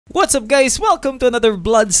What's up guys, welcome to another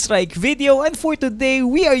BloodStrike video, and for today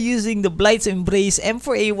we are using the Blight's Embrace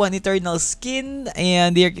M4A1 Eternal skin,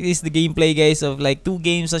 and here is the gameplay guys of like 2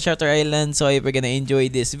 games on Shutter Island. So I hope you're gonna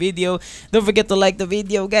enjoy this video. Don't forget to like the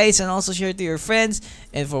video guys and also share to your friends,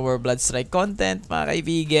 and for more BloodStrike content mga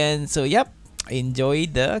kaibigan. So yep,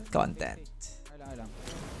 enjoy the content.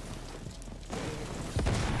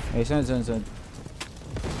 Ay, sunod.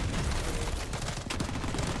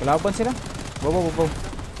 Kalaban sila. Bobo.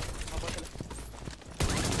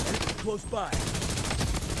 Close by.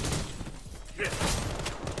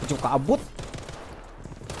 Medyo kaabot.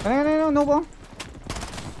 No ba?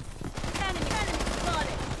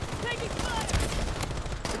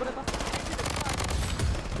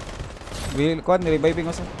 Will kuan reviving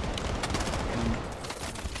ako.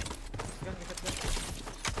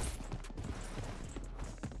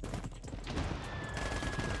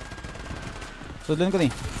 Sudlan ko ni.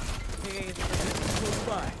 Close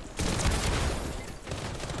by.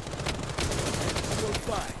 Close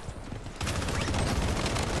by.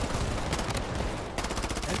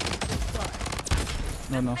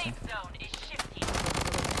 No.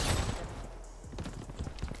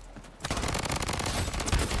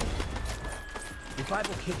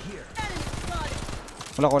 Revival kit here.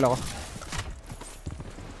 Wala ko.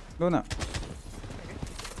 Go na.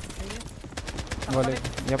 Wala.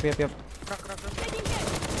 Yap.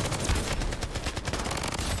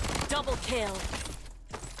 Double kill.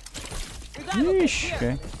 Yeesh.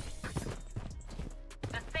 Okay.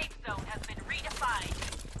 The safe zone has been redefined.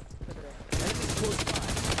 Close by.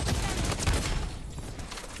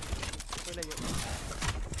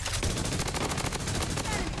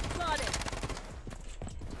 Spotted.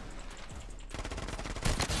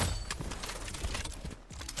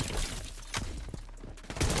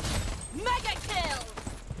 Mega kill.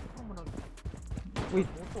 Wait.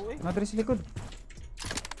 Nadre sa likod.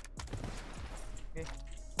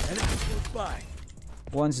 Enemy close by.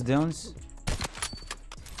 One's downs.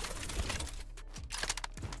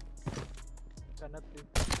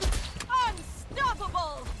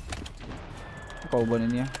 Unstoppable. Kauban na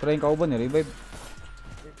niya. Try yung kauban niya. Revive.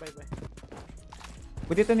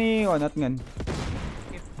 Pwede ito ni Onat ngan.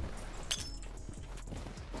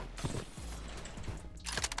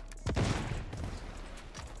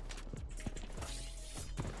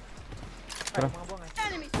 Tara.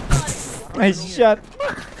 Enemy spotted. Nice shot.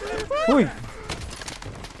 Uy.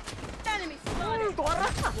 Enemy spotted.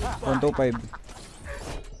 125.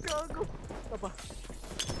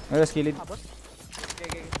 Ay, skilled.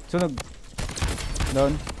 Sunog.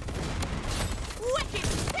 Down. Wicked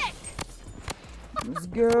sick. Let's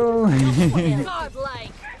go.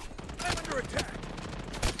 Godlike. I'm under attack.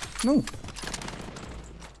 No.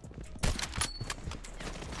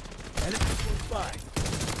 Enemy close by.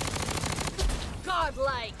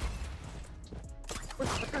 Godlike. What?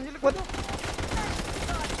 Enemy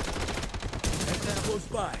close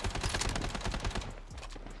by.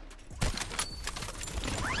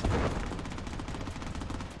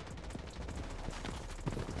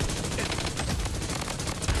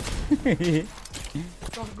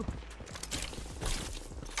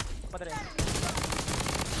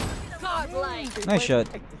 Godlike. Nice shot.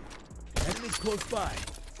 Enemies close by.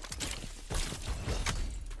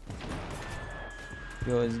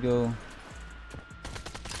 Let's go.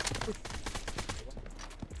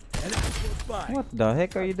 Enemy close by. What the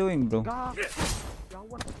heck are you doing, bro?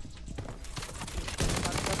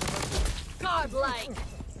 Godlike.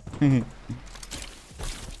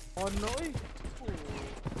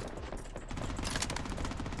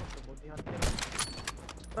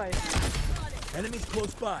 Enemies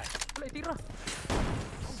close by.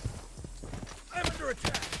 I'm under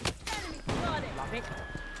attack. Spotted.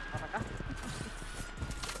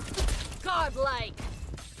 Godlike.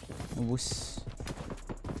 Ubus.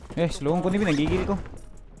 Slow ko ni nagigil ko.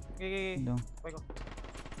 No.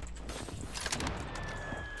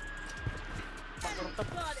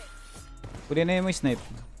 Spotted. Pwede na yung may snipe.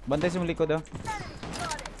 Bantay sa likod ah.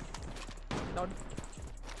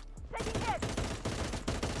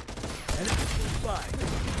 Enemies close by.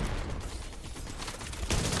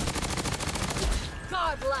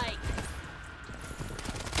 Godlike.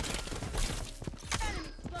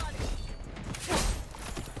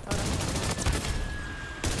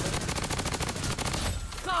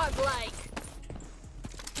 Godlike.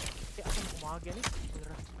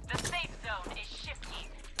 The safe zone is shifting.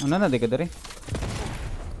 Ano na, di ka dari?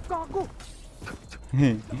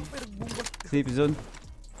 Safe zone.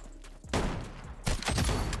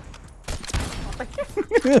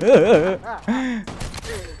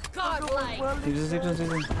 Godlike. Safe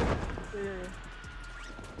zone.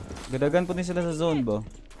 Gadagan po din sila sa zone ba?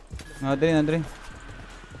 Nadre.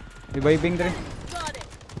 Reviving dre. Got it.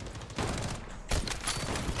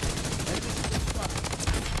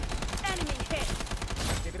 Enemy hit.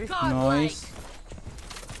 Godlike. Nice.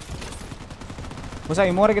 Basta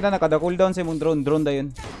imore kita nakada cooldown sa imong drone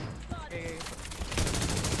dayon.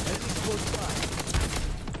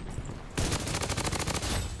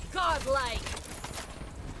 Godlike.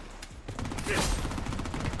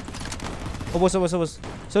 Ubos.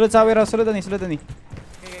 Sulod sa awira, sulod ani.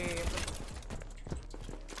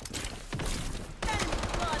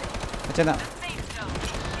 Acha na. The safe zone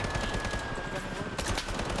is shifting.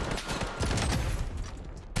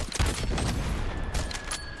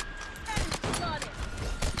 Got it.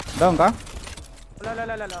 Down ka?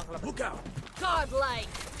 Look out!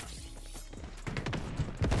 Godlike.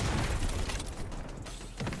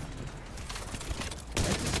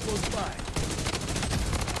 Enemies close by.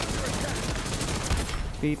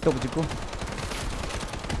 Pito jud ko.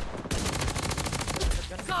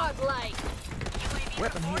 Godlike.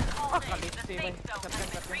 Weapon here. All day. The safe zone has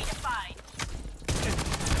been redefined.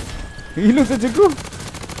 Hilot sa jud ko.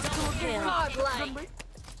 Godlike.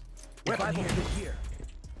 Weapon here.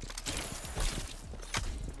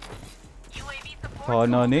 UAV support.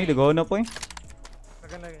 Sana ni, dagaw na po eh.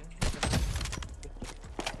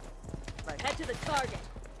 Head to the target.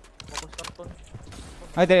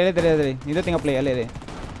 Ay, dali. Nito tinga play, ali.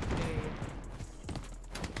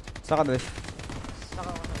 Saka dali. The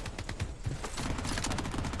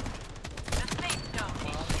safe zone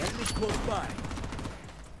is shifting. Enemies close by.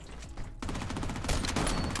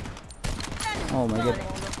 Oh my god.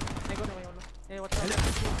 Enemies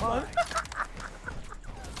close by.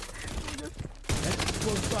 Enemies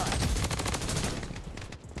close by.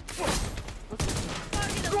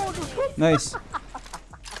 Nice.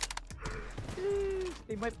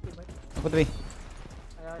 Ako tabi.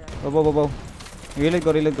 Babaw. Reload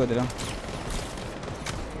ko dito.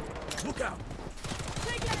 Look out!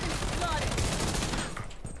 Got it.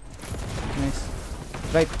 Nice.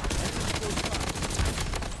 Right.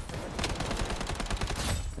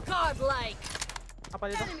 Godlike.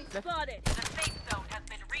 Enemy spotted. The safe zone has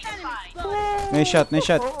been redefined. Nice shot.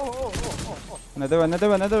 Another one.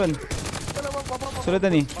 Sulod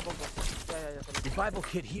ni. Revival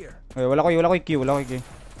kit here. Ay, wala ko Q.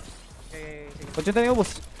 Pagsunta niyo,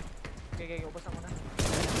 boss.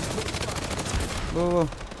 Go.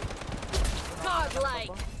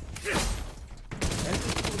 Godlike.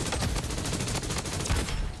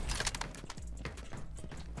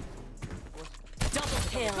 Double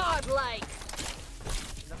kill. Godlike.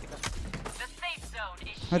 The safe zone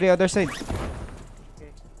is On the other side.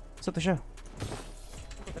 Saan to siya?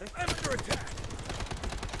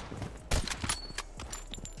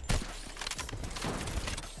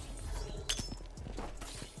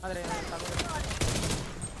 I'm under attack.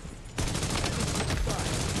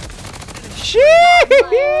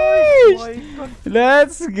 Sheesh!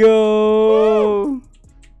 Let's go!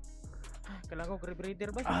 Kailangan ko breeder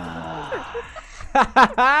ba?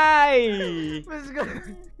 Hi! Let's go.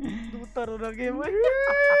 Duta ro na game eh.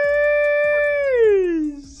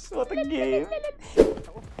 What a game!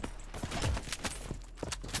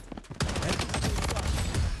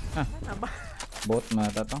 Bot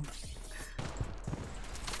mata to.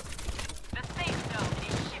 The safe zone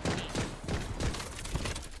is shifting.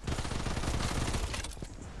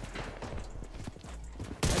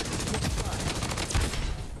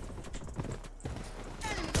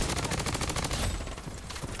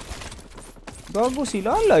 Gago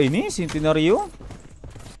sila alay ni Centenario.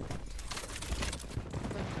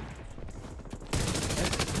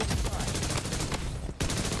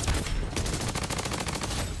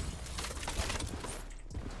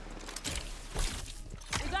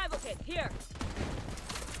 Revival kit here.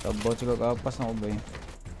 Tabot siya kakapas na ko ba yun?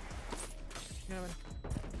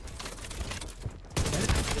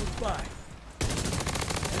 Enemies close by.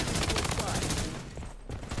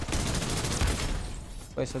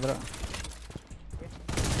 Pwede sa dra.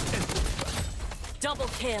 Double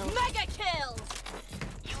kill. Mega kill.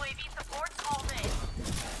 UAV support called in.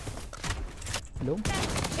 Hello?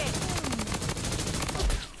 Hit.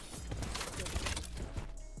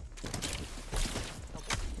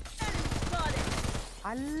 Got it.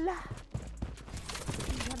 Ala.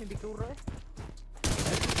 Yan ni Bigtura eh.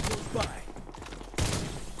 Enemies close by.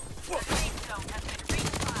 The safe zone has been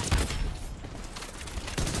redefined.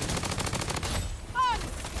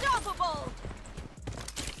 Unstoppable.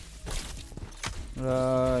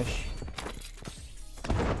 Rush.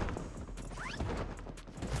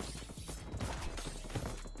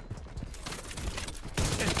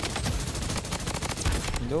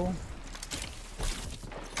 Hello?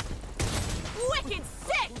 Wicked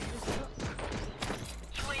sick.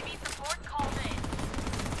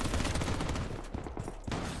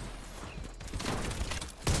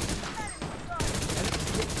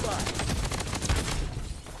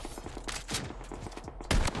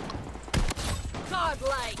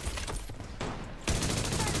 Godlike.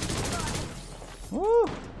 Woo!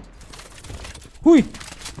 Huy!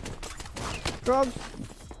 God!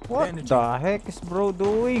 What the heck is bro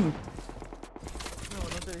doing? No,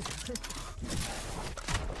 not this.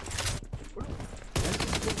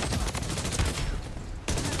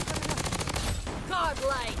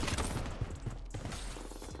 Godlike.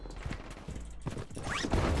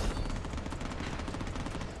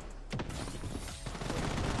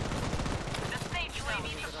 The safe UAV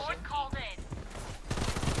support called in.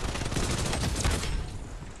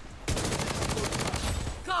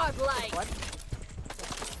 Godlike. What?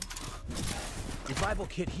 Revival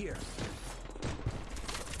kit here.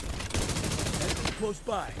 Enemies close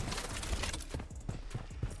by.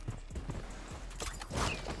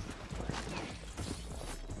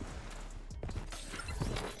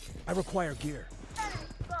 I require gear.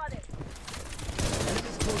 Spotted.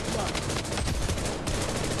 Enemies close by.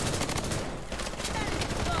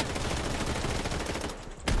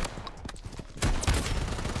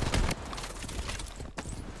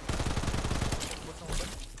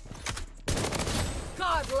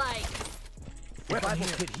 Godlike. Revival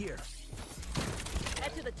kit here.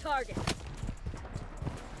 Head to the target.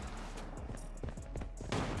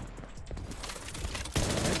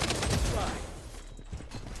 Enemies close by.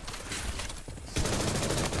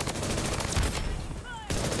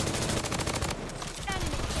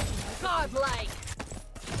 Godlike.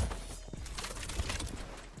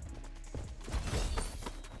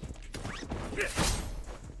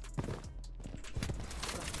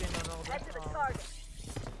 Head to the target.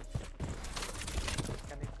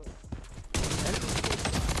 Enemies close by.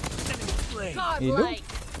 Enemy slain. Godlike.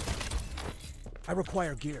 I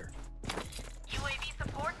require gear. UAV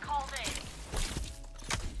support called in.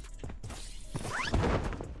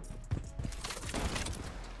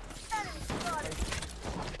 Enemy spotted.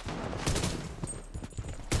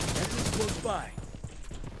 Enemies close by.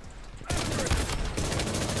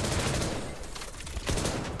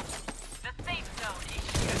 The safe zone is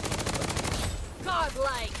shifting.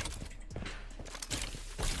 Godlike.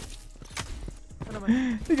 Ano naman?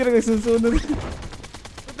 Hindi ka na nagsusunod.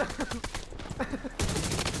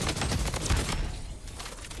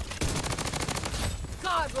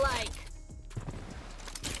 Godlike.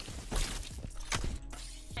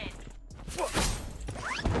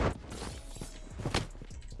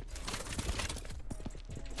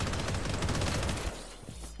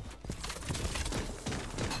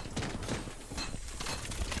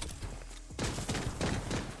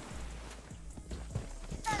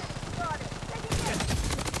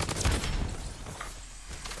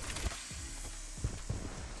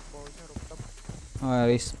 Bawal sa rooftop.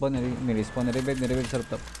 Respawn, ni-respawn, ni-revive sa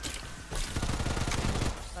rooftop.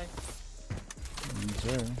 Nice.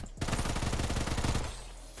 Sir.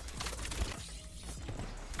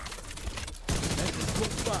 Enemies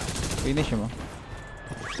close by. Finish mo.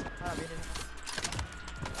 Ah, binili na.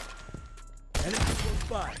 Enemies close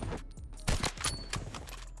by.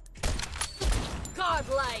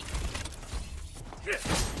 Godlike.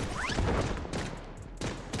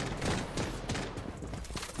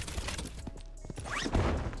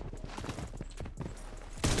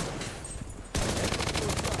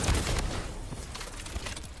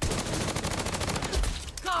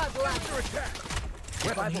 Godlike. Under attack.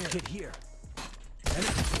 Revival kit here.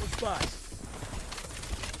 Enemies close by.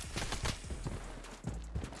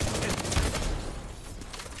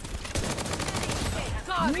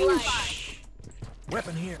 Godlike.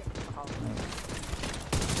 Weapon here.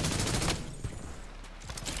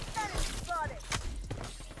 Enemy spotted.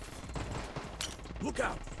 Look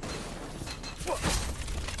out.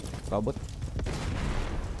 Kabot.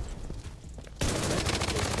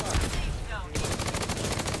 Safe zone.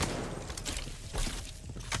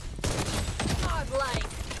 Godlike.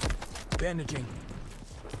 Bandaging.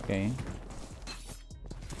 Okay.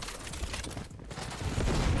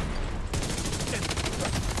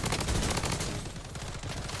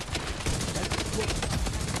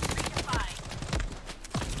 Redefined.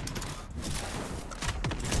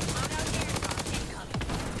 Loadout airdrop incoming.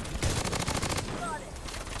 Spotted.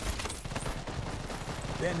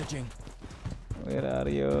 Bandaging. Where are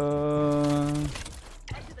you?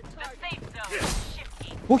 Head to the target. The safe zone is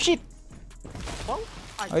shifting. Oh shit! Wow!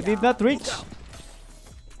 I did not reach.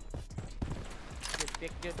 Good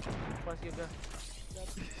pick, good. Pas juga.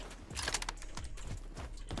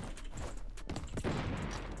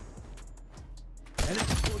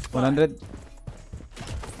 Enemies close by. 100.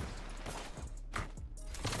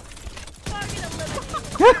 Target eliminated.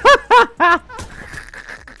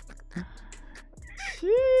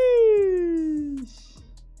 Sheesh.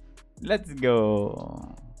 Let's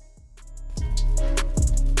go.